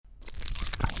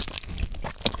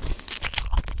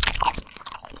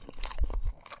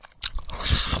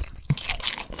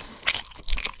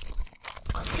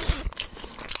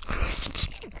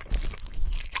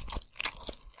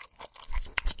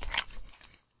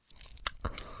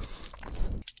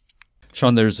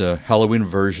Sean, there's a Halloween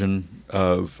version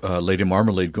of Lady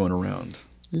Marmalade going around.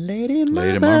 Lady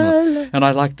Marmalade. Marmalade. And I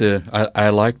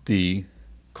like the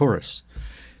chorus.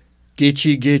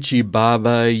 Gitchy gitchy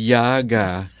Baba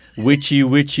Yaga, witchy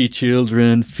witchy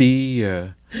children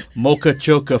fear, mocha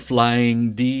choca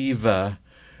flying diva,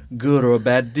 good or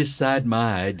bad decide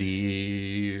my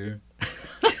dear.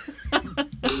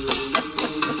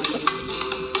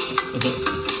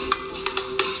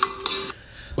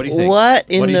 What do you think? What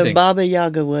in the Baba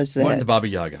Yaga was that? What in the Baba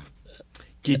Yaga?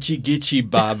 Gitchy gitchy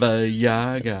Baba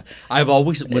Yaga. I've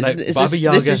always Yaga.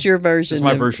 This is your version. It's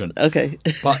my version. Okay.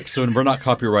 So we're not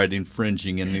copyright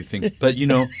infringing anything, but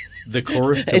the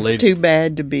chorus to It's too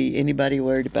bad to be anybody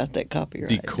worried about that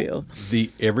copyright bill.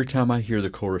 Every time I hear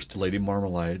the chorus to Lady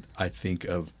Marmalade, I think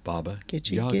of Baba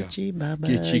Gitchy Yaga. gitchy Baba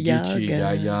Gitchy Yaga.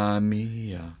 gitchy ya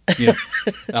mia.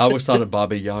 I always thought of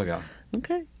Baba Yaga.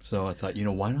 Okay. So I thought,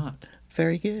 why not?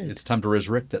 Very good. It's time to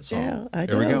resurrect that song. Yeah, I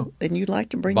There we go. And you'd like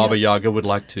to bring Baba Yaga would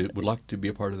like to be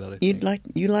a part of that. I think.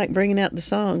 You like bringing out the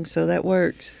song, so that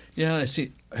works. Yeah, I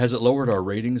see. Has it lowered our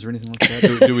ratings or anything like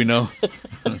that? Do we know?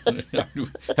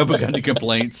 Have we got any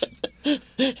complaints?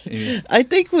 I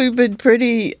think we've been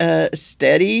pretty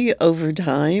steady over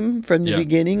time from the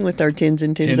beginning with our tens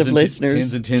and tens of listeners.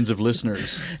 Tens and tens of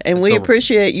listeners. And we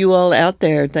appreciate you all out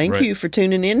there. Thank you for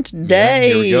tuning in today.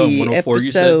 Yeah, here we go. 104,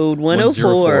 episode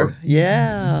 104.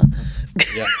 Yeah.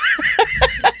 Yeah.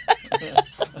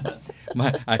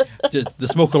 The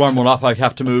smoke alarm went off. I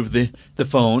have to move the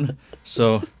phone.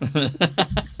 So,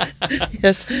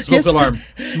 yes, smoke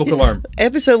alarm.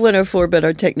 Episode 104, but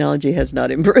our technology has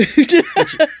not improved. Which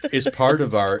is part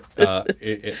of our.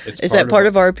 Is that part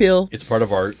of our appeal? It's part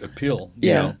of our appeal.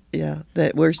 Yeah.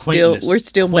 That we're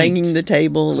still banging the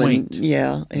table,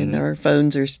 and our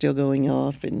phones are still going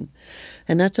off, and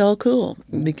that's all cool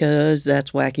because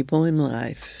that's wacky poem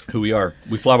life. Who we are.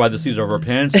 We fly by the seat of our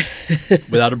pants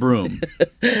without a broom.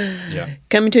 Yeah.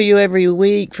 Coming to you every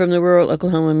week from the Rural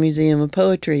Oklahoma Museum of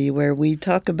Poetry, where we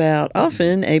talk about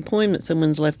often a poem that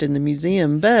someone's left in the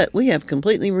museum, but we have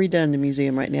completely redone the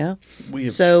museum right now.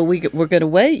 So we're going to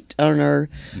wait on our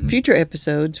future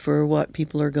episodes for what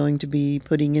people are going to be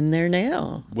putting in there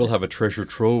now. We'll have a treasure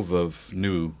trove of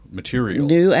new material,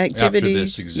 new activities after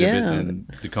this exhibit and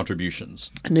the contributions.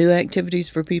 New activities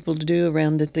for people to do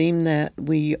around the theme that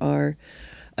we are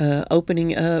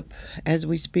opening up as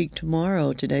we speak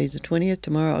tomorrow. Today's the 20th,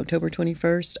 tomorrow October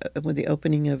 21st, with the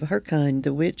opening of Her Kind,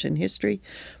 The Witch in History,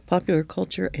 Popular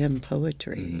Culture, and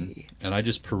Poetry. Mm-hmm. And I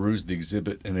just perused the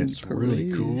exhibit, and it's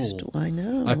really cool. I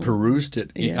know. I perused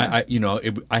it. Yeah.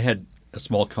 I had a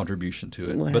small contribution to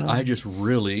it, but I just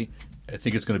really... I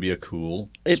think it's going to be a cool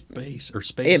space or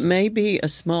spaces. It may be a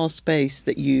small space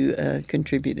that you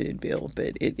contributed, Bill,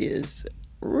 but it is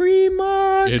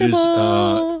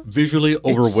remarkable. It is visually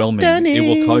overwhelming. Stunning. It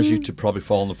will cause you to probably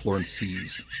fall on the floor and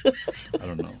seize. I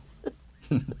don't know.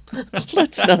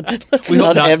 Let's not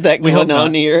have that going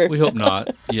on here. We hope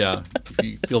not. Yeah. If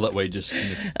you feel that way, just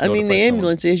I mean, the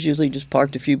ambulance is usually just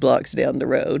parked a few blocks down the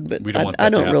road, but I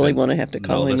don't really want to have to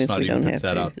call him if we don't have to.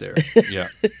 Let's not even put that out there. Yeah.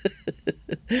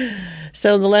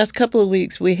 So the last couple of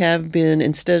weeks we have been,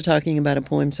 instead of talking about a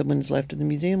poem someone's left in the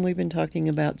museum, we've been talking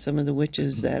about some of the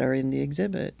witches that are in the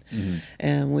exhibit. Mm-hmm.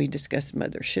 And we discussed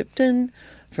Mother Shipton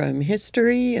from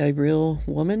history, a real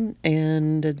woman,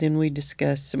 and then we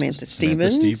discussed Samantha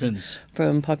Stevens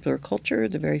from popular culture,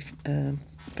 the very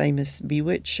famous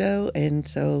Bewitched show. And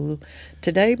so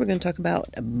today we're going to talk about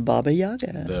Baba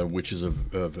Yaga. The witches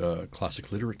of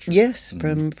classic literature. Yes,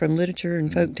 from literature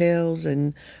and folk tales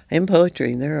and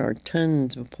poetry. There are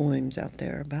tons of poems out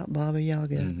there about Baba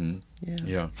Yaga. Mm-hmm.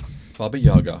 Yeah. Baba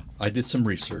Yaga. I did some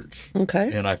research. Okay.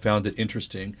 And I found it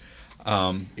interesting.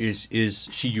 Is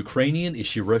she Ukrainian? Is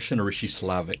she Russian? Or is she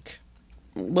Slavic?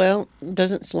 Well,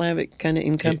 doesn't Slavic kind of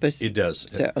encompass? It does.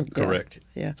 So, correct.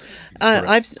 Yeah.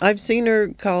 I've seen her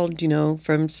called,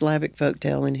 from Slavic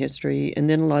folktale and history, and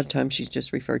then a lot of times she's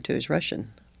just referred to as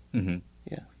Russian. Mm-hmm.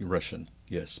 Yeah. Russian.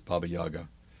 Yes, Baba Yaga.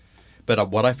 But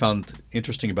what I found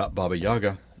interesting about Baba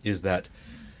Yaga is that,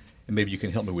 and maybe you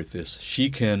can help me with this, she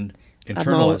can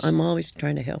internalize. I'm always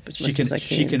trying to help as much as I can.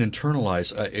 She can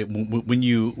internalize. When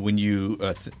you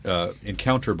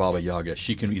encounter Baba Yaga,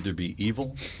 she can either be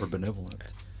evil or benevolent.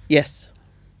 Yes,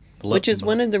 which is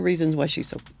one of the reasons why she's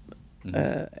so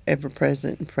ever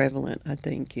present and prevalent. I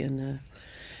think in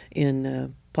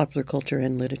popular culture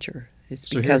and literature is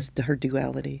because her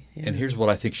duality. Yeah. And here's what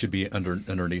I think should be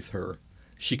underneath her: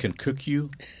 she can cook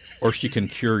you, or she can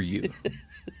cure you.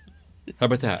 How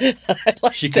about that?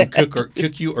 She can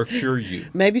cook you or cure you.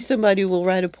 Maybe somebody will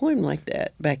write a poem like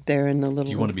that back there in the little.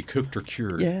 Do you want to be cooked or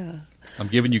cured? Yeah. I'm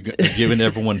giving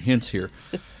everyone hints here.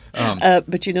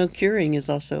 But curing is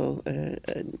also a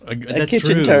That's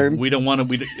kitchen true. term. We don't want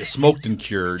to smoked and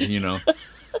cured.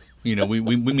 We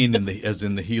mean as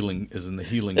in the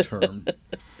healing term.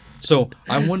 So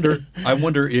I wonder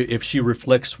if she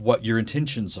reflects what your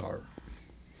intentions are,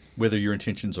 whether your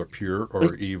intentions are pure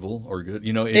or evil or good.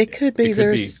 It could be.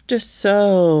 There's just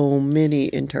so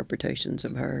many interpretations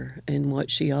of her and what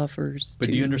she offers. But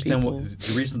to do you understand people.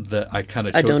 the reason that I kind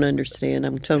of I don't understand.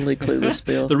 I'm totally clueless,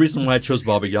 Bill. The reason why I chose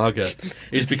Baba Yaga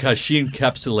is because she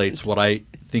encapsulates what I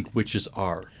think witches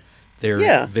are.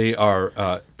 They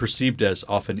are perceived as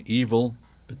often evil,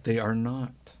 but they are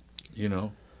not.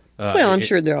 Well, I'm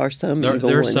sure there are some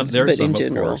evil ones, but in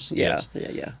general, course, yeah.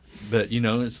 But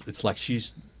it's like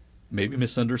she's maybe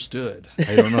misunderstood.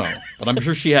 I don't know, but I'm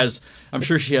sure she has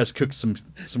cooked some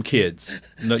kids.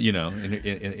 No,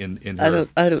 in her.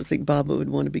 I don't think Baba would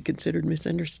want to be considered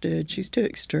misunderstood. She's too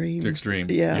extreme. Too extreme.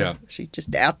 Yeah. Yeah. She's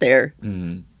just out there.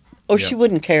 Mm-hmm. Or Yeah. she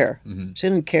wouldn't care. Mm-hmm. She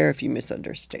didn't care if you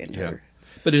misunderstand Yeah. her.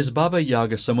 But is Baba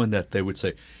Yaga someone that they would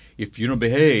say, if you don't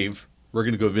behave, we're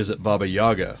going to go visit Baba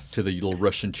Yaga to the little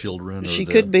Russian children? She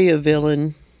could be a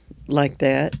villain like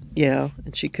that, yeah.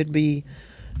 And she could be,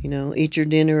 eat your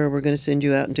dinner or we're going to send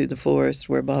you out into the forest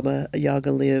where Baba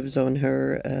Yaga lives on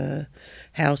her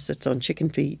house that's on chicken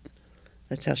feet.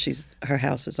 That's how her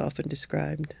house is often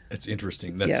described. That's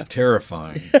interesting. That's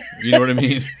terrifying. You know what I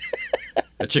mean?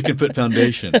 A chicken foot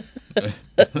foundation.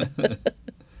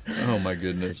 Oh, my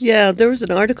goodness. Yeah, there was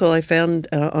an article I found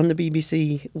on the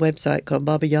BBC website called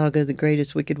Baba Yaga, the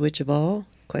Greatest Wicked Witch of All,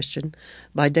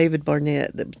 by David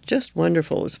Barnett that was just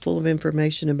wonderful. It was full of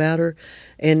information about her.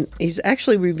 And he's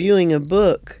actually reviewing a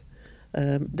book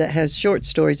that has short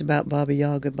stories about Baba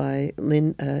Yaga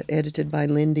edited by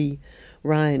Lindy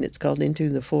Ryan. It's called Into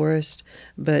the Forest.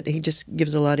 But he just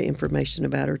gives a lot of information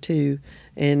about her, too.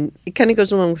 And it kind of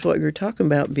goes along with what you were talking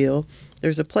about, Bill.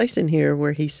 There's a place in here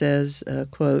where he says,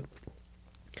 quote,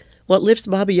 "What lifts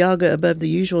Baba Yaga above the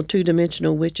usual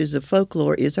two-dimensional witches of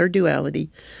folklore is her duality,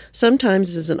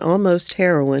 sometimes as an almost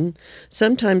heroine,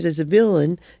 sometimes as a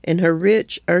villain, and her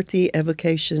rich, earthy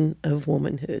evocation of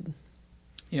womanhood."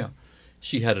 Yeah.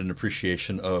 She had an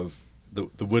appreciation of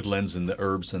the woodlands and the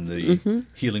herbs and the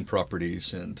healing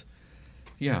properties. And,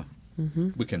 yeah,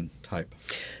 we can type.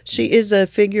 She is a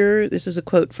figure, this is a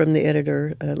quote from the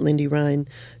editor, Lindy Ryan,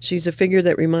 "She's a figure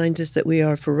that reminds us that we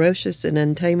are ferocious and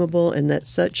untamable and that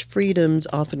such freedoms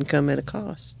often come at a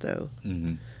cost, though."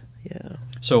 Mm-hmm. Yeah.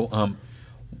 So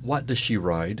what does she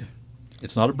ride?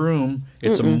 It's not a broom.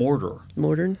 It's a mortar.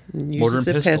 Mortar. Mortar Uses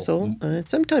and a pestle.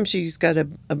 Sometimes she's got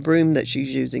a broom that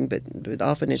she's using, but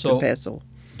often it's a pestle.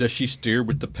 Does she steer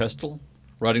with the pestle,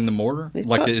 riding the mortar?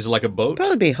 Is it like a boat?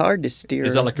 Probably be hard to steer.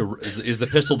 Is that like is the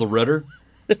pestle the rudder?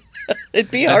 It'd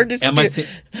be hard to steer.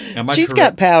 Am I She's correct?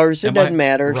 got powers. It doesn't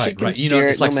matter. Right, she can right. steer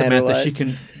It's it like no matter Samantha. what. She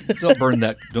can. Don't burn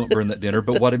that dinner.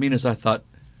 But what I mean is, I thought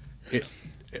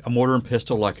a mortar and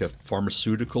pestle, like a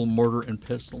pharmaceutical mortar and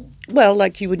pestle. Well,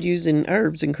 like you would use in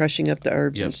herbs and crushing up the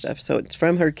herbs and Yes. stuff. So it's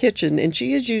from her kitchen, and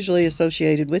she is usually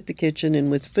associated with the kitchen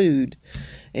and with food.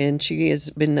 And she has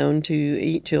been known to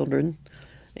eat children,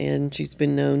 and she's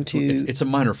been known to. It's a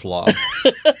minor flaw.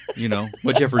 What'd you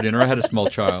have for dinner? I had a small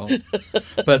child.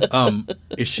 But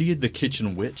is she the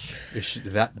kitchen witch? Is she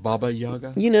that Baba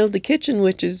Yaga? The kitchen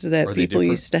witches that Are they people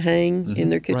different? used to hang in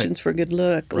their kitchens Right. for good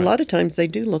luck. Right. A lot of times they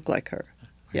do look like her.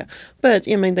 Yeah. But,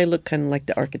 they look kind of like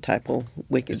the archetypal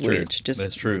wicked That's true. witch.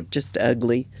 That's true. Just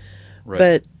ugly.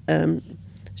 Right. But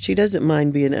she doesn't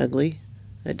mind being ugly.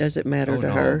 It doesn't matter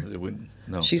to her. It wouldn't.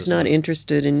 No, She's doesn't not matter.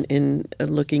 interested in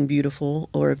looking beautiful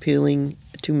or appealing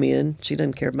to men. She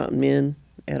doesn't care about men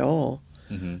at all.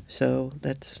 Mm-hmm. So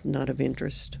that's not of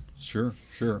interest. Sure.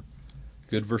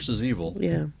 Good versus evil.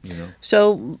 Yeah.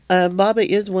 So Baba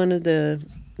is one of the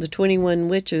 21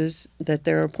 witches that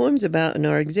there are poems about in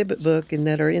our exhibit book and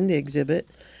that are in the exhibit.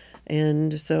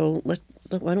 And so why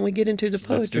don't we get into the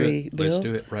poetry, Bill? Let's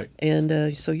do it, right.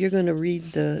 And so you're going to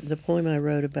read the poem I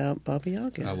wrote about Baba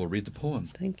Yaga. I will read the poem.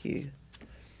 Thank you.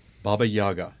 Baba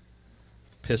Yaga.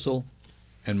 Pestle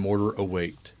and mortar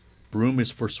await. Broom is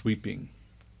for sweeping.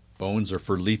 Bones are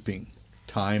for leaping.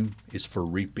 Time is for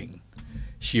reaping.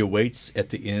 She awaits at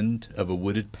the end of a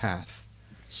wooded path.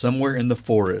 Somewhere in the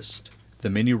forest, the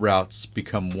many routes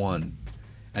become one,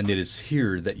 and it is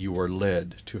here that you are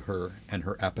led to her and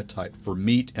her appetite for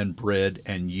meat and bread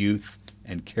and youth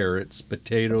and carrots,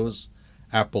 potatoes,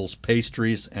 apples,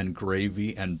 pastries and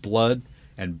gravy and blood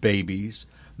and babies,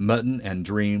 mutton and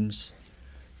dreams.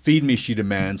 Feed me, she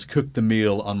demands, cook the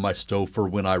meal on my stove for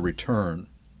when I return.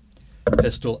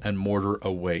 Pestle and mortar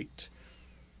await.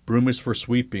 Broom is for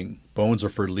sweeping, bones are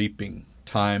for leaping,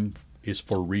 time is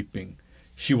for reaping.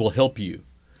 She will help you.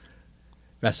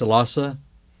 Vasilisa,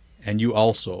 and you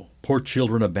also, poor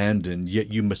children abandoned,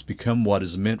 yet you must become what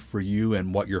is meant for you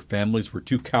and what your families were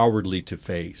too cowardly to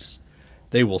face.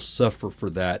 They will suffer for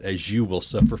that as you will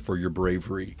suffer for your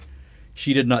bravery.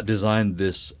 She did not design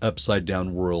this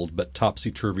upside-down world, but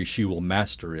topsy-turvy she will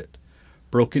master it.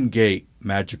 Broken gate,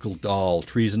 magical doll,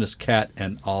 treasonous cat,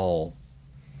 and all.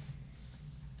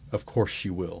 Of course she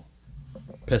will.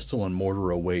 Pestle and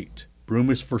mortar await. Broom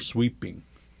is for sweeping.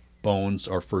 Bones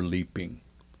are for leaping.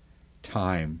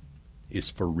 Time is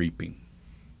for reaping.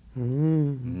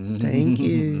 Thank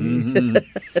you.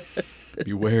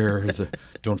 Beware,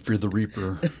 don't fear the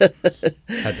reaper.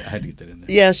 I had to get that in there.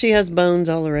 Yeah, she has bones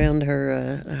all around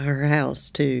her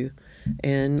house too,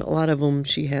 and a lot of them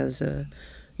she has.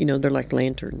 They're like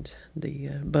lanterns. The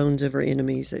bones of her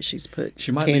enemies that she's put.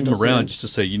 She might leave them around just to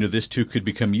say, this too could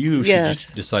become you. Yes. Should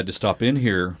you decide to stop in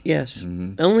here. Yes.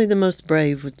 Only the most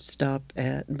brave would stop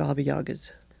at Baba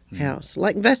Yaga's house,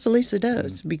 like Vasilisa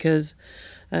does, because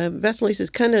Vasilisa is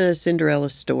kind of a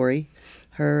Cinderella story.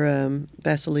 Her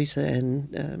Vasilisa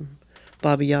and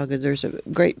Baba Yaga. There's a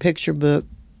great picture book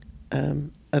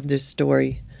of this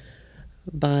story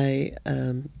by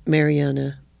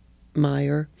Mariana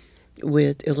Meyer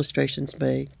with illustrations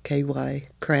by K.Y.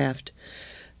 Kraft.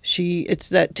 It's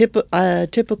that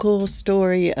typical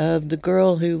story of the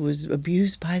girl who was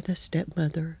abused by the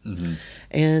stepmother.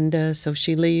 And so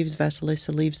she leaves,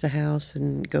 Vasilisa leaves the house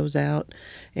and goes out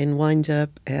and winds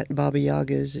up at Baba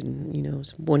Yaga's and,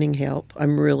 wanting help.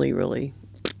 I'm really, really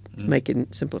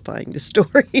simplifying the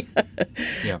story.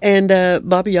 Yeah. And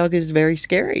Baba Yaga is very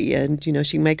scary, and,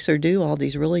 she makes her do all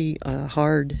these really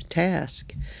hard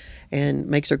tasks and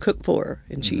makes her cook for her,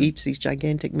 and she eats these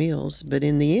gigantic meals. But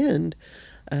in the end,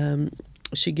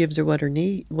 she gives her what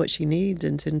she needs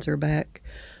and sends her back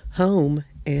home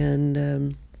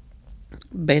and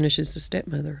banishes the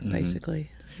stepmother,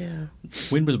 basically. Yeah.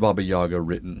 When was Baba Yaga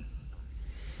written?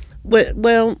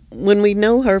 Well, when we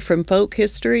know her from folk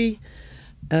history,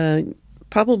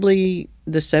 probably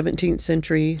the 17th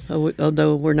century,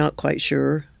 although we're not quite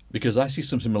sure. Because I see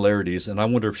some similarities, and I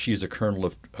wonder if she's a kernel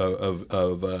of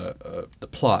the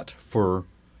plot for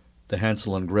the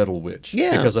Hansel and Gretel witch.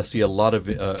 Yeah. Because I see a lot of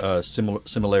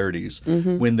similarities.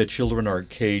 When the children are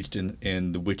caged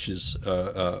in the witch's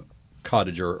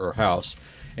cottage or house,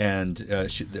 and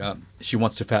she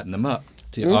wants to fatten them up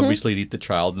to obviously eat the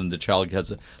child, and the child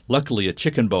has luckily a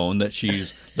chicken bone that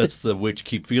lets the witch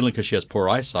keep feeling because she has poor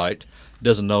eyesight.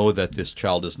 Doesn't know that this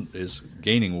child is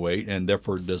gaining weight, and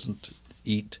therefore doesn't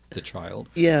eat the child.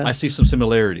 Yeah. I see some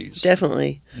similarities.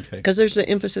 Definitely. Okay. Because there's the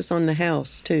emphasis on the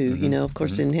house, too. Of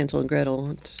course, in Hansel and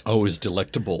Gretel. It's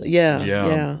delectable.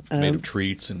 Yeah. Made of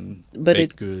treats and but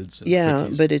baked goods and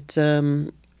cookies. But it's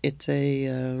it's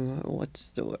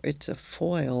a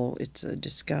foil. It's a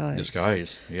disguise.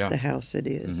 Disguise, yeah. The house it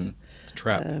is. It's a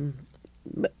trap.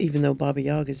 But even though Baba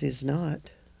Yaga's is not,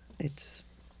 it's,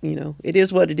 it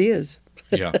is what it is.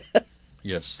 Yeah.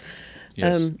 Yes.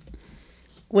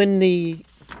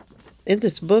 In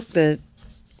this book that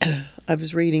I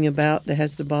was reading about that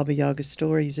has the Baba Yaga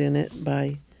stories in it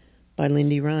by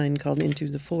Lindy Ryan called Into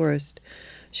the Forest,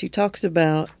 she talks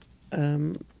about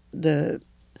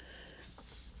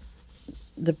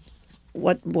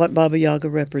what Baba Yaga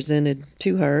represented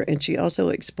to her, and she also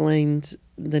explains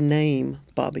the name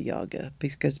Baba Yaga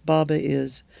because Baba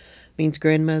means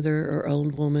grandmother or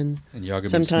old woman. And Yaga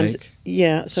means snake?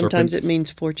 Yeah, sometimes Serpent? it means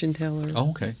fortune teller.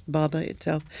 Oh, okay. Baba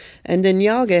itself. And then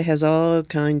Yaga has all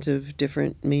kinds of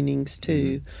different meanings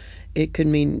too. It could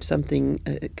mean something,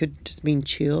 it could just mean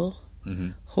chill,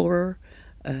 horror,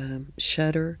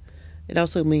 shudder. It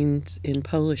also means in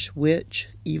Polish witch,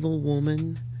 evil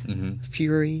woman,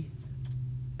 fury.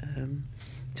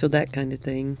 So that kind of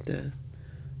thing, the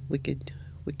wicked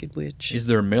witch. Is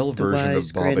there a male version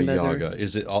of Baba Yaga?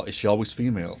 Is she always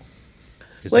female?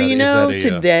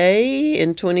 Today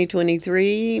in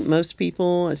 2023, most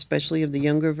people, especially of the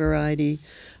younger variety,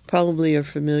 probably are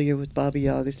familiar with Baba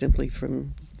Yaga simply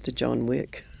from the John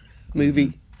Wick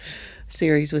movie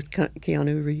series with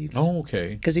Keanu Reeves. Oh,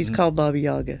 okay. Because he's called Baba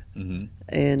Yaga,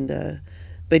 and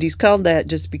but he's called that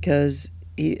just because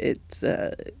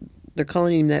they're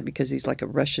calling him that because he's like a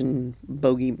Russian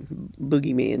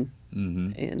boogeyman.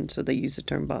 And so they use the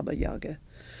term Baba Yaga,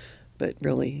 but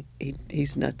really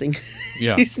he's nothing.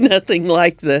 Yeah, he's nothing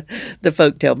like the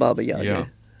folktale Baba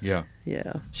Yaga. Yeah.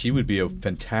 She would be a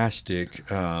fantastic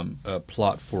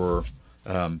plot for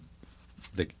the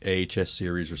AHS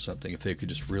series or something if they could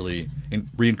just really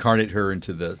reincarnate her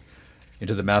into the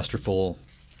masterful,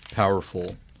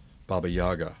 powerful Baba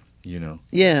Yaga.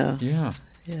 Yeah.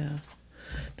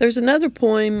 There's another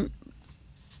poem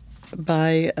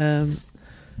by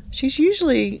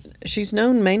She's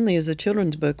known mainly as a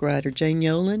children's book writer, Jane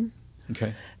Yolen.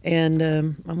 Okay. And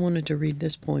I wanted to read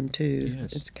this poem too.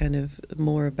 Yes. It's kind of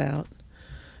more about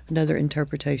another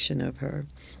interpretation of her.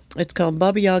 It's called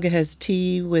Baba Yaga Has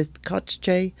Tea with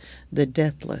Kotzche the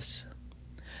Deathless.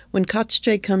 When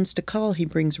Kotzche comes to call, he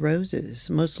brings roses,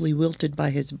 mostly wilted by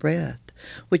his breath,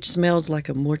 which smells like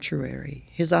a mortuary.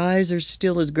 His eyes are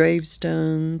still as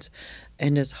gravestones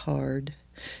and as hard.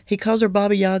 He calls her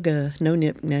Baba Yaga, no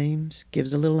nicknames,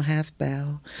 gives a little half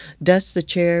bow, dusts the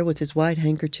chair with his white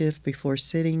handkerchief before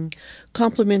sitting,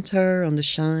 compliments her on the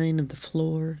shine of the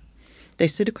floor. They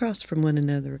sit across from one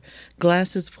another,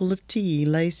 glasses full of tea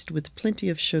laced with plenty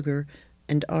of sugar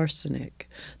and arsenic,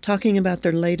 talking about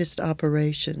their latest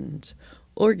operations,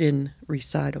 organ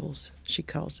recitals, she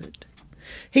calls it.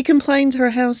 He complains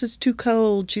her house is too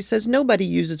cold. She says nobody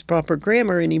uses proper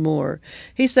grammar anymore.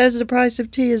 He says the price of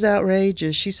tea is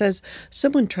outrageous. She says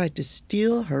someone tried to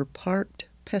steal her parked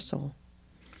pestle.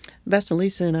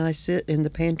 Vasilisa and I sit in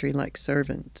the pantry like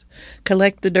servants,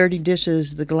 collect the dirty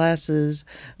dishes, the glasses,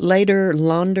 later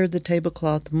launder the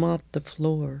tablecloth, mop the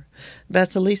floor.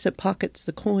 Vasilisa pockets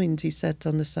the coins he sets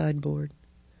on the sideboard.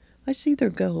 I see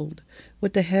their gold,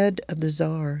 with the head of the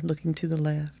Tsar looking to the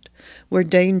left, where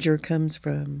danger comes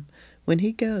from. When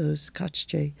he goes,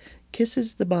 Kotzche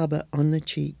kisses the Baba on the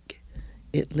cheek.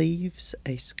 It leaves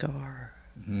a scar.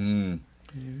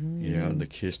 Yeah, the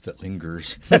kiss that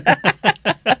lingers.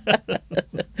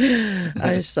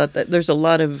 I just thought that there's a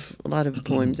lot of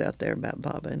poems out there about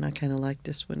Baba, and I kind of like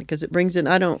this one because it brings in.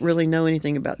 I don't really know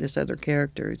anything about this other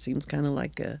character. It seems kind of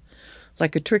like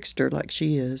a trickster, like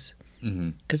she is.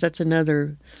 Because that's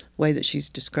another way that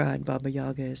she's described, Baba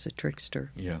Yaga, as a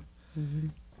trickster. Yeah.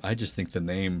 I just think the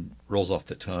name rolls off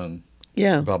the tongue.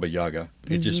 Yeah. Baba Yaga.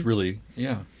 It just really,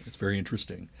 it's very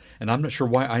interesting. And I'm not sure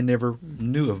why I never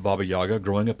knew of Baba Yaga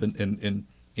growing up in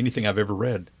anything I've ever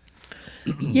read.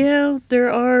 Yeah,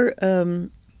 there are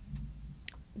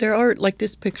like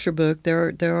this picture book.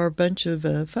 There are a bunch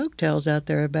of folk tales out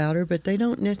there about her, but they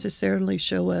don't necessarily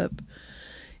show up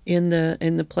in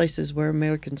the places where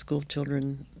American school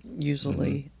children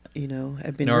usually,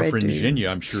 have been Now, our read friend to. Zhinya,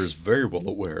 I'm sure, is very well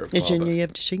aware of Baba. Zhinya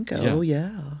Yevtushenko.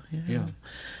 Yeah. Oh, yeah.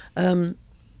 I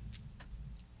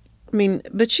mean,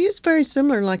 but she's very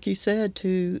similar, like you said,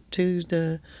 to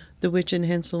the witch in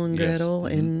Hansel and Yes. Gretel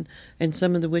and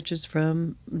some of the witches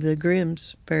from the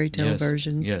Grimm's fairy tale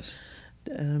versions. Yes.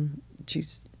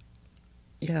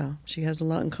 She has a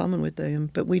lot in common with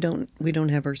them, but we don't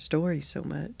have her story so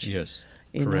much. Yes.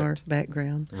 In Correct. our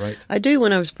background. Right. I do.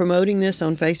 When I was promoting this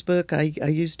on Facebook, I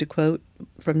used a quote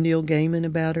from Neil Gaiman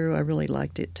about her. I really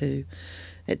liked it too.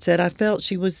 It said, "I felt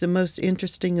she was the most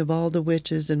interesting of all the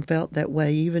witches and felt that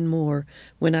way even more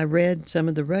when I read some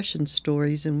of the Russian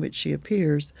stories in which she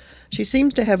appears. She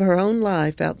seems to have her own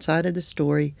life outside of the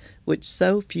story, which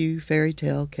so few fairy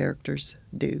tale characters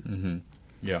do." Mm-hmm.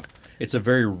 Yeah. It's a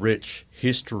very rich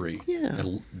history. Yeah.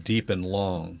 And deep and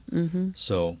long.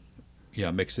 So, it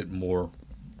makes it more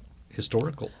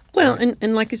historical. Well,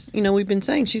 and like we've been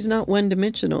saying, she's not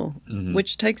one-dimensional,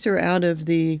 which takes her out of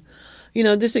the,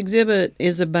 this exhibit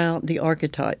is about the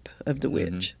archetype of the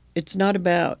witch. It's not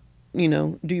about,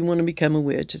 do you want to become a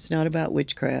witch? It's not about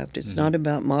witchcraft. It's not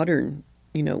about modern,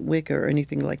 Wicca or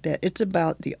anything like that. It's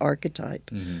about the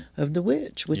archetype of the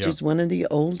witch, which is one of the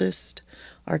oldest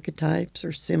archetypes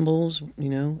or symbols,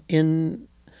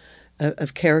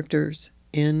 of characters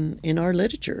in our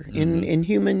literature, in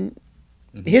human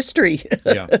history.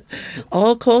 Yeah.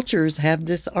 All cultures have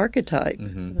this archetype.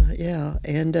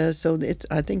 And so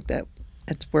I think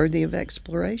that's worthy of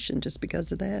exploration just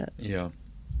because of that. Yeah.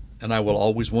 And I will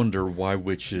always wonder why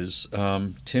witches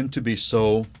tend to be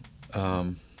so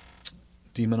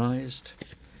demonized.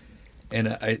 And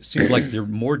it seems like they're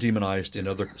more demonized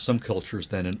in some cultures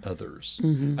than in others.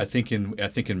 I think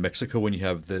in Mexico, when you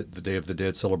have the Day of the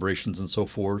Dead celebrations and so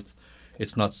forth,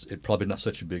 it's probably not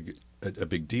such a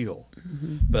big deal.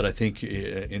 But I think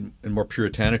in more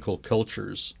puritanical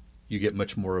cultures, you get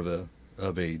much more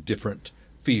of a different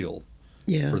feel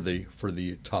for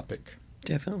the topic.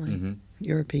 Definitely.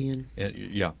 European.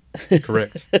 Yeah,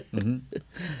 correct.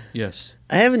 Yes.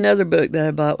 I have another book that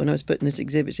I bought when I was putting this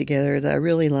exhibit together that I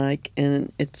really like,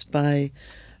 and it's by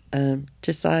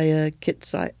Tisaya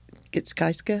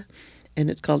Kitskaiska, and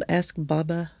it's called Ask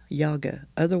Baba Yaga,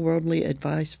 Otherworldly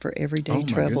Advice for Everyday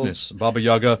Troubles. My goodness. Baba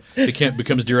Yaga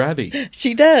becomes Dear Abby.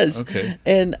 She does. Okay.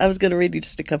 And I was going to read you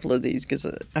just a couple of these because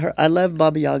I love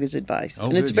Baba Yaga's advice.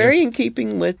 And it's very in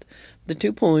keeping with the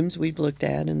two poems we've looked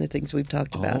at and the things we've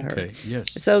talked about her. Okay,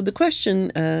 yes. So the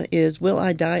question is, will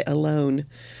I die alone?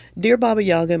 Dear Baba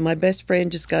Yaga, my best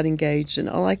friend just got engaged, and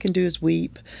all I can do is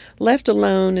weep. Left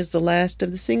alone as the last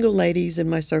of the single ladies in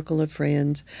my circle of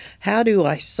friends. How do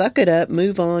I suck it up,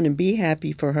 move on, and be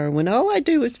happy for her when all I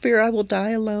do is fear I will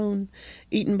die alone,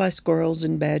 eaten by squirrels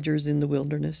and badgers in the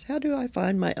wilderness? How do I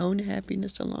find my own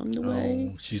happiness along the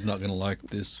way? Oh, she's not going to like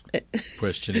this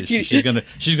question, is she? She's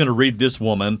gonna read this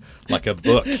woman like a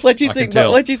book. What do you think?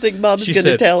 What do you think Baba's going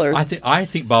to tell her? I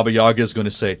think Baba Yaga is going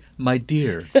to say, "My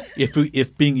dear,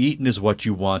 if being eaten is what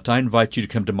you want, I invite you to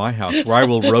come to my house, where I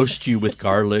will roast you with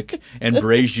garlic and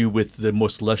braise you with the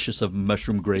most luscious of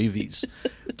mushroom gravies.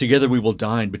 Together we will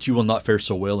dine, but you will not fare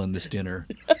so well in this dinner."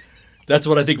 That's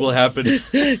what I think will happen.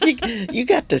 You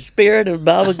got the spirit of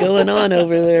Baba going on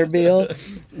over there, Bill.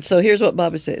 So here's what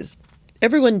Baba says.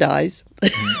 Everyone dies.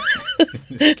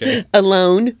 Okay.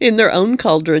 Alone in their own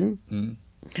cauldron.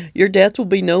 Your death will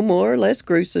be no more or less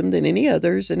gruesome than any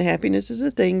others, and happiness is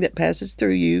a thing that passes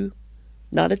through you,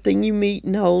 not a thing you meet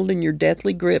and hold in your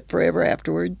deathly grip forever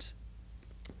afterwards.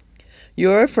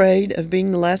 You are afraid of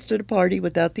being the last at a party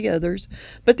without the others,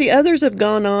 but the others have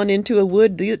gone on into a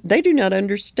wood they do not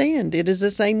understand. It is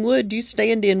the same wood you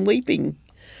stand in weeping,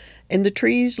 and the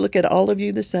trees look at all of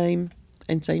you the same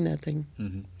and say nothing.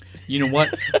 Mm-hmm. You know what?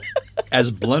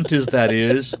 As blunt as that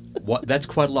is, that's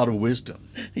quite a lot of wisdom.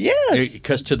 Yes. It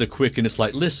cuts to the quick, and it's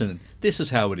like, listen, this is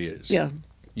how it is. Yeah.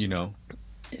 You know?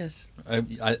 Yes.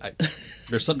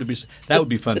 There's something to be. That would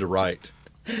be fun to write.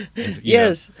 And,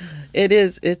 yes, it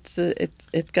is.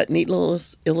 It's got neat little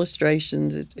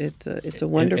illustrations. It's a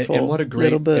wonderful and what a great,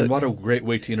 little book. And what a great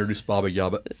way to introduce Baba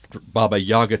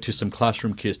Yaga to some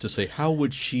classroom kids to say, how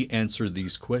would she answer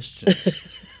these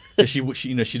questions?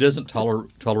 She doesn't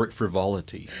tolerate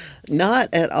frivolity.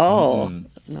 Not at all.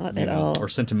 Mm-hmm. Not at all. Or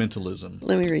sentimentalism.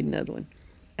 Let me read another one.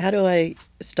 How do I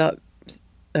stop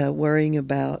worrying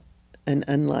about an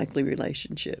unlikely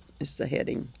relationship? Is the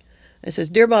heading. It says,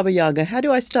 Dear Baba Yaga, how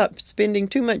do I stop spending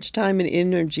too much time and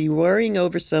energy worrying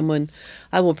over someone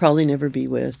I will probably never be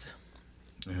with?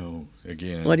 Oh,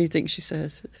 again. What do you think she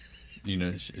says?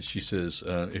 She says,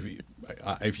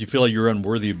 if you feel like you're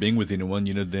unworthy of being with anyone,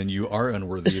 then you are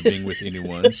unworthy of being with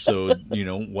anyone. So,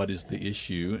 what is the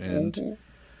issue? And,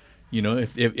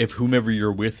 if whomever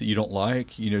you're with that you don't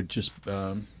like, just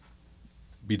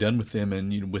be done with them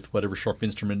and with whatever sharp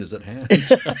instrument is at hand.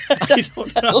 I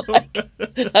don't know.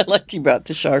 I like you brought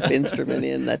the sharp instrument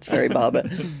in. That's very Baba.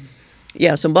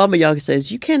 Yeah, so Baba Yaga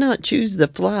says, you cannot choose the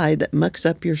fly that mucks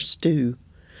up your stew,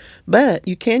 but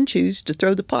you can choose to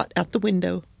throw the pot out the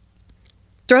window.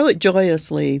 Throw it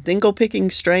joyously, then go picking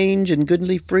strange and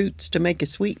goodly fruits to make a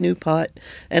sweet new pot,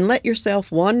 and let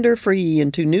yourself wander free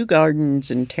into new gardens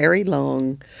and tarry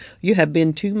long. You have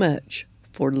been too much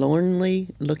forlornly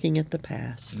looking at the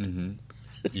past. Mm-hmm.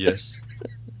 Yes.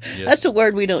 Yes. That's a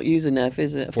word we don't use enough,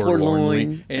 is it?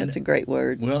 Forlornly. That's a great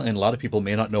word. Well, and a lot of people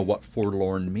may not know what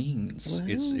forlorn means. Well,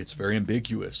 it's very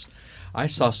ambiguous. I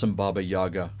saw some Baba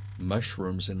Yaga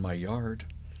mushrooms in my yard.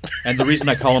 And the reason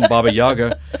I call them Baba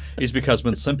Yaga is because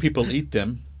when some people eat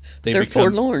them, they're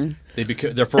forlorn.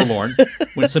 They're forlorn.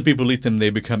 When some people eat them, they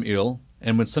become ill.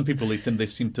 And when some people eat them, they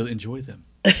seem to enjoy them.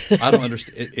 I don't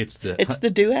understand. It's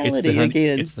the duality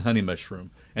again. It's the honey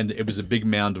mushroom. And it was a big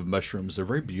mound of mushrooms. They're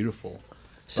very beautiful.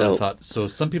 So I thought,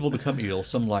 some people become ill,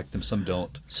 some like them, some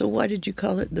don't. So why did you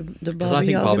call it the Baba Yaga? Because I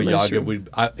think Baba Yaga mushroom?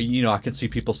 I can see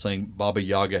people saying Baba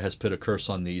Yaga has put a curse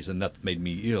on these and that made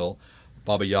me ill.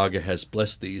 Baba Yaga has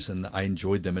blessed these and I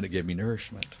enjoyed them and it gave me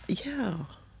nourishment. Yeah.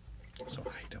 So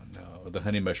I don't know. The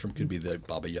honey mushroom could be the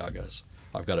Baba Yagas.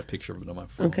 I've got a picture of it on my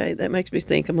phone. Okay, that makes me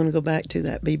think I'm going to go back to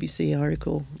that BBC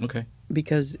article. Okay.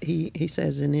 Because he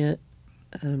says in it,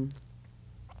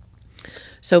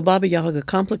 so Baba Yaga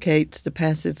complicates the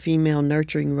passive female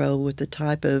nurturing role with the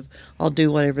type of I'll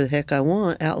do whatever the heck I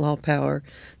want outlaw power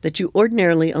that you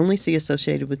ordinarily only see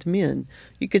associated with men.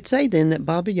 You could say then that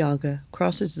Baba Yaga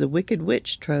crosses the wicked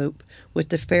witch trope with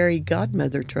the fairy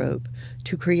godmother trope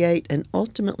to create an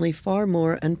ultimately far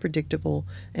more unpredictable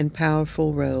and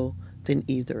powerful role than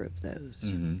either of those.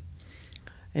 Mm-hmm.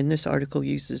 And this article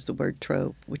uses the word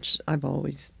trope, which I've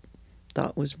always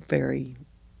thought was very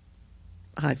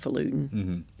highfalutin.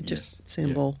 Mm-hmm. Just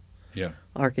symbol. Yeah.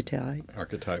 Archetype.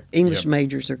 Yep. English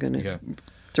majors are going to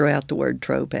throw out the word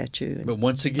trope at you. But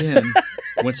once again,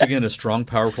 a strong,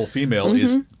 powerful female Mm-hmm.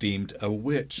 is deemed a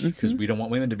witch because we don't want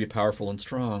women to be powerful and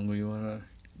strong. We want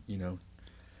to,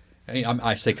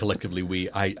 I say collectively we.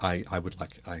 I would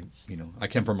like I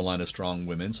come from a line of strong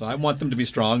women, so I want them to be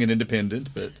strong and independent.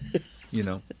 But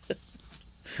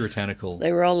puritanical.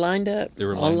 They were all lined up. They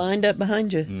were all lined up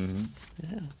behind you. Mm-hmm.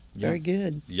 Yeah. Very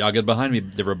good. Yaga behind me.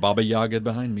 There were Baba Yaga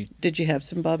behind me. Did you have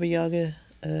some Baba Yaga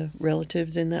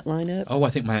relatives in that lineup? Oh, I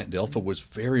think my Aunt Delpha was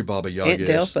very Baba Yaga. Aunt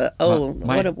Delpha. Oh,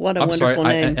 what a I'm wonderful sorry,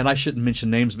 name. and I shouldn't mention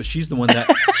names, but she's the one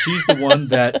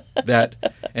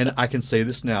that, and I can say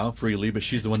this now freely, but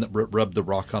she's the one that rubbed the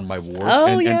rock on my wart. Oh,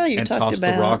 and, yeah, and, you and talked tossed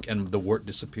about the rock, and the wart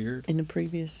disappeared. in the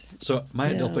previous. So my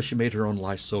Aunt Yeah. Delpha, she made her own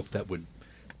lye soap that would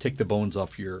take the bones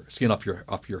off your skin off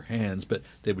your hands, but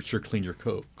they would sure clean your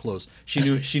clothes. She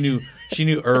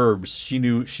knew herbs. She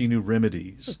knew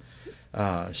remedies.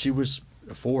 She was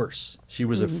a force. She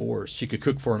was a force. She could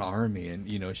cook for an army,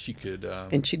 and she could.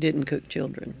 And she didn't cook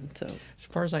children, so. As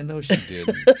far as I know, she did.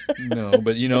 No,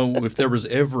 but if there was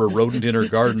ever a rodent in her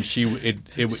garden,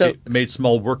 it made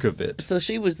small work of it. So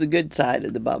she was the good side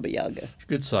of the Baba Yaga.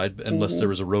 Good side, unless there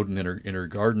was a rodent in her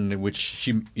garden, in which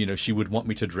she would want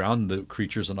me to drown the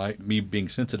creatures, and me being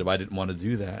sensitive, I didn't want to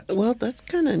do that. Well, that's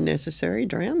kind of necessary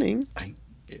drowning.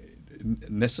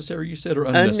 Necessary, you said, or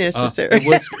unnecessary?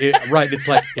 Right. It's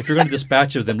like, if you're going to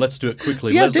dispatch of them, let's do it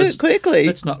quickly. Yeah, do it quickly.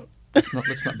 Let's not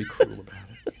be cruel about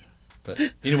it. But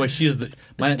anyway, she is the.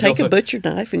 Just take a butcher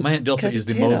knife and my Aunt Delpha cut is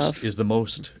its the head most off. is the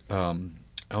most. How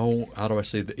do I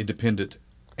say, the independent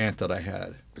aunt that I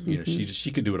had?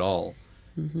 She could do it all.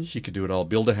 Mm-hmm. She could do it all.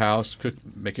 Build a house, cook,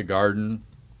 make a garden,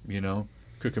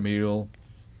 cook a meal,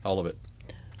 all of it.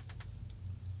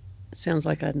 Sounds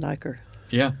like I'd like her.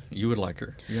 Yeah, you would like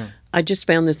her. Yeah. I just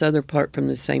found this other part from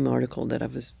the same article that I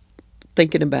was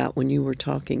thinking about when you were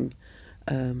talking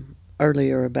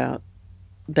earlier about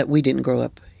that we didn't grow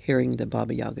up hearing the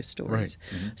Baba Yaga stories.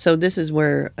 Right. Mm-hmm. So this is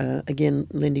where, again,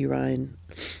 Lindy Ryan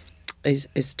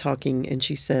is talking, and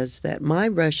she says that my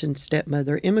Russian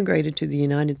stepmother immigrated to the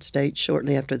United States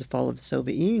shortly after the fall of the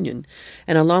Soviet Union,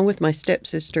 and along with my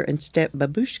stepsister and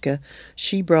step-babushka,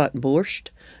 she brought borscht,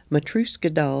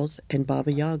 Matryoshka dolls, and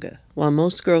Baba Yaga. While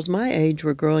most girls my age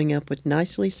were growing up with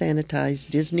nicely sanitized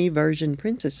Disney version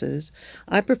princesses,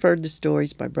 I preferred the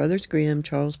stories by Brothers Grimm,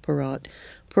 Charles Perrault,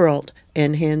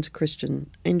 and Hans Christian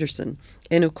Andersen,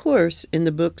 and of course in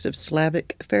the books of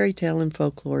Slavic fairy tale and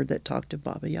folklore that talked of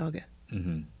Baba Yaga.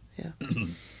 Mm-hmm. Yeah.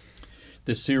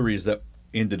 The series that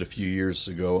ended a few years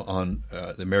ago on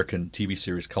the American TV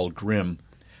series called Grimm,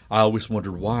 I always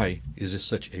wondered, why is this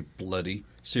such a bloody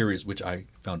series, which I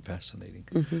found fascinating.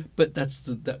 Mm-hmm. But that's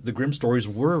the Grimm stories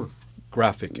were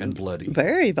graphic and bloody.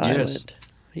 Very violent.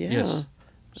 Yes. Yeah. Yes.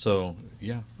 So,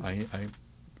 yeah, I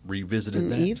revisited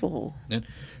and that. Evil. And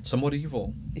somewhat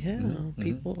evil. Yeah. Mm-hmm.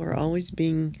 People are always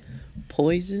being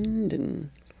poisoned and,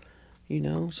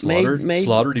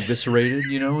 slaughtered, eviscerated,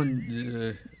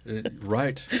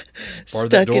 right.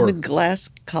 Stuck in a glass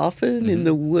coffin in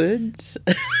the woods.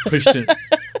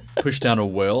 Pushed down a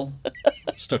well,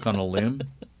 stuck on a limb.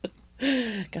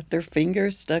 Got their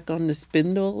fingers stuck on the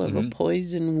spindle of a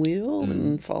poison wheel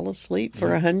and fall asleep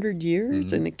for 100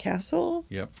 years in a castle.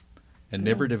 Yep. And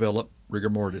never develop rigor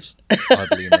mortis,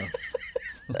 oddly enough.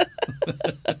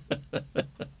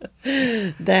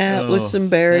 That was some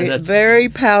very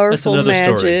powerful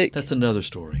magic. Story. That's another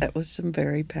story. That was some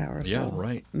very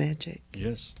powerful magic.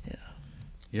 Yes. Yeah.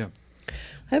 Yeah.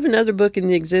 I have another book in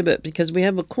the exhibit because we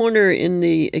have a corner in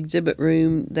the exhibit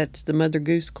room that's the Mother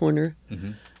Goose corner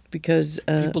because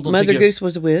Mother Goose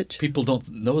was a witch. People don't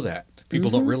know that. People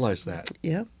don't realize that.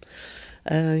 Yeah.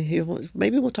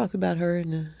 Maybe we'll talk about her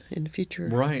in a future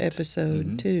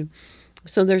episode too.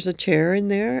 So there's a chair in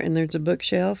there, and there's a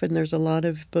bookshelf, and there's a lot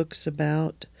of books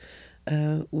about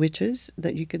witches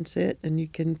that you can sit and you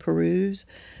can peruse.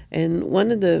 And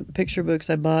one of the picture books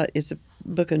I bought is a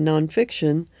book of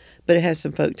nonfiction, but it has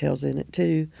some folk tales in it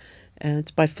too.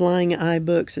 It's by Flying Eye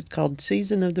Books. It's called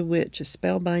Season of the Witch, A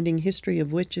Spellbinding History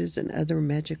of Witches and Other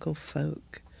Magical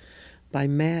Folk by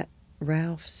Matt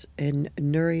Ralphs and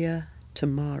Nuria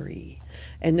Tamari.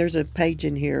 And there's a page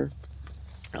in here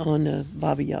on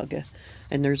Baba Yaga.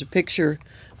 And there's a picture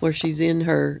where she's in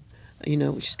her,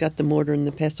 she's got the mortar and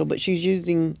the pestle, but she's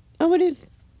using,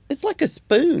 it's like a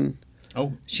spoon.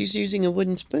 Oh. She's using a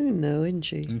wooden spoon, though, isn't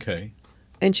she? Okay.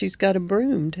 And she's got a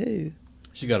broom, too.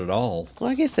 She got it all. Well,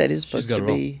 I guess that is supposed to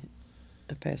be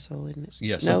a pestle, isn't it?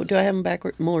 Yes. No, do I have them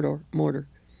backward? Mortar.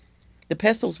 The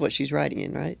pestle's what she's writing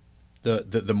in, right?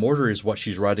 The mortar is what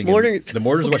she's writing in. The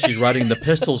mortar is what she's writing. The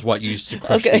pestle's what you used to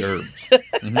crush the herbs.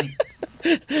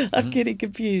 Mm-hmm. I'm getting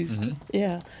confused. Mm-hmm.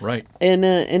 Yeah. Right. And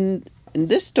in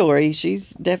this story,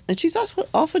 she's also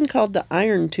often called the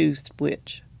Iron-Toothed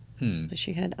Witch.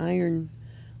 She had iron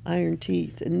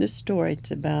teeth. In this story,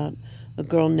 it's about a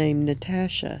girl named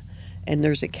Natasha, and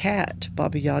there's a cat.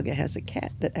 Baba Yaga has a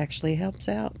cat that actually helps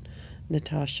out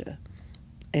Natasha,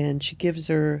 and she gives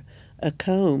her a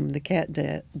comb, the cat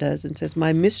does, and says,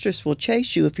 "My mistress will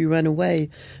chase you if you run away,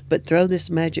 but throw this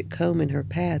magic comb in her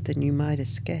path and you might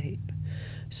escape."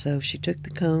 So she took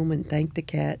the comb and thanked the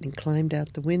cat and climbed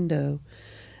out the window.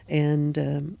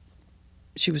 And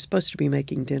she was supposed to be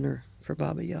making dinner for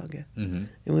Baba Yaga. Mm-hmm.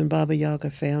 And when Baba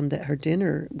Yaga found that her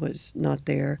dinner was not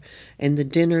there, and the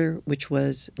dinner, which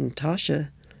was Natasha,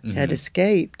 had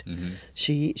escaped,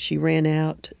 she ran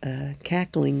out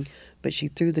cackling, but she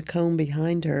threw the comb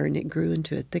behind her, and it grew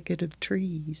into a thicket of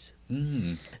trees.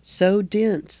 So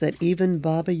dense that even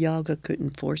Baba Yaga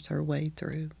couldn't force her way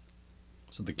through.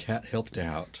 So the cat helped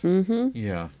out. Mm-hmm.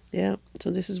 Yeah. Yeah.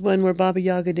 So this is one where Baba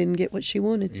Yaga didn't get what she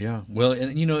wanted. Yeah. Well,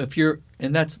 and if you're,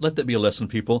 and let that be a lesson,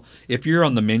 people. If you're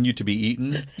on the menu to be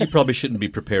eaten, you probably shouldn't be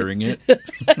preparing it.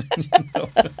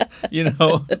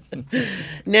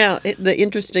 Now, the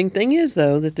interesting thing is,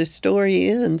 though, that the story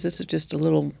ends. This is just a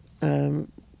little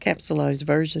capsulized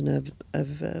version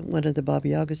of one of the Baba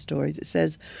Yaga stories. It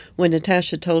says, when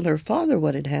Natasha told her father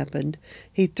what had happened,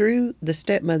 he threw the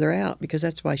stepmother out, because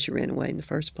that's why she ran away in the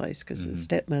first place, because of the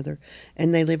stepmother,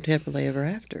 and they lived happily ever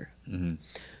after.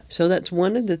 So that's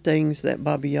one of the things that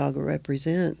Baba Yaga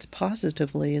represents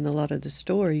positively in a lot of the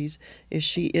stories, is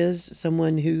she is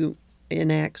someone who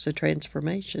enacts a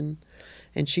transformation,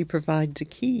 and she provides a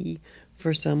key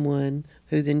for someone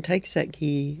who then takes that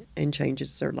key and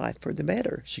changes their life for the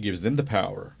better. She gives them the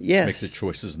power to make the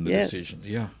choices and the decisions.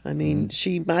 Yeah. I mean,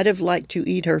 she might have liked to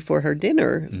eat her for her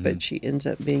dinner, but she ends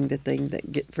up being the thing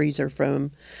that frees her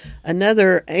from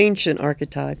another ancient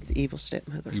archetype, the evil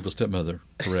stepmother. Evil stepmother,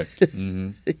 correct.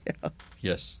 Yeah.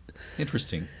 Yes.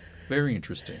 Interesting. Very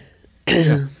interesting.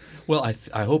 Yeah. Well,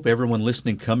 I hope everyone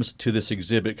listening comes to this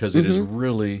exhibit, because it is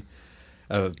really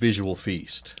a visual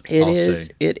feast. It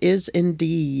is. It is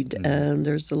indeed.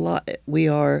 There's a lot. We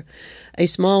are a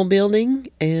small building,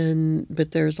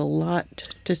 but there's a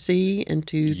lot to see and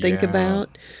to think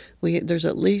about. There's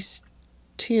at least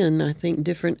 10, I think,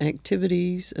 different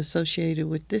activities associated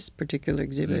with this particular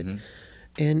exhibit,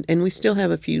 and we still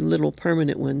have a few little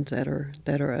permanent ones that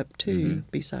are up too.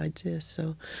 Besides this,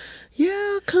 so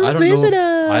come visit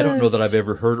us. I don't know that I've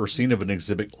ever heard or seen of an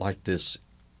exhibit like this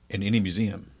in any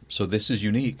museum. So this is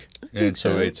unique, and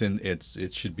so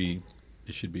it should be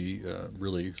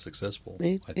really successful.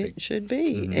 I think it should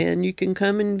be, and you can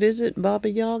come and visit Baba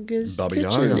Yaga's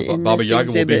kitchen. Baba Yaga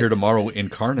will be here tomorrow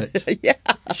incarnate.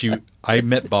 I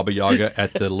met Baba Yaga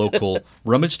at the local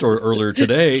rummage store earlier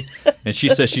today, and she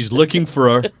says she's looking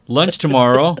for a lunch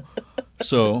tomorrow.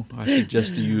 So I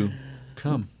suggest you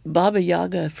come. Baba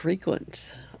Yaga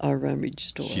frequents our rummage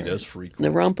store. She does frequent. The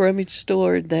rummage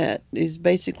store that is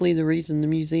basically the reason the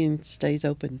museum stays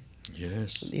open.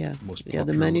 Yes. Yeah. Most popular,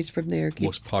 the money's from there.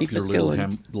 Most popular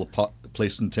little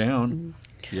place in town.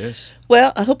 Yes.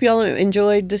 Well, I hope y'all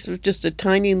enjoyed. This was just a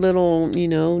tiny little,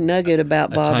 nugget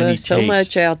about Baba. So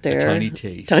much out there. A tiny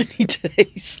taste. Tiny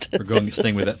taste. We're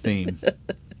staying with that theme.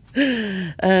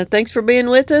 Thanks for being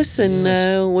with us,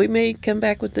 and we may come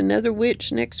back with another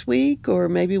witch next week, or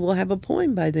maybe we'll have a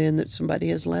poem by then that somebody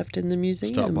has left in the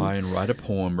museum. Stop by and write a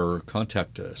poem, or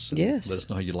contact us. Yes. Let us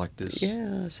know how you like this.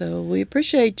 Yeah, so we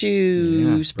appreciate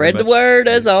you. Yeah, spread the word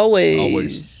as always.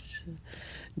 Always.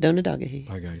 Donadagahi.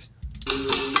 Bye, guys.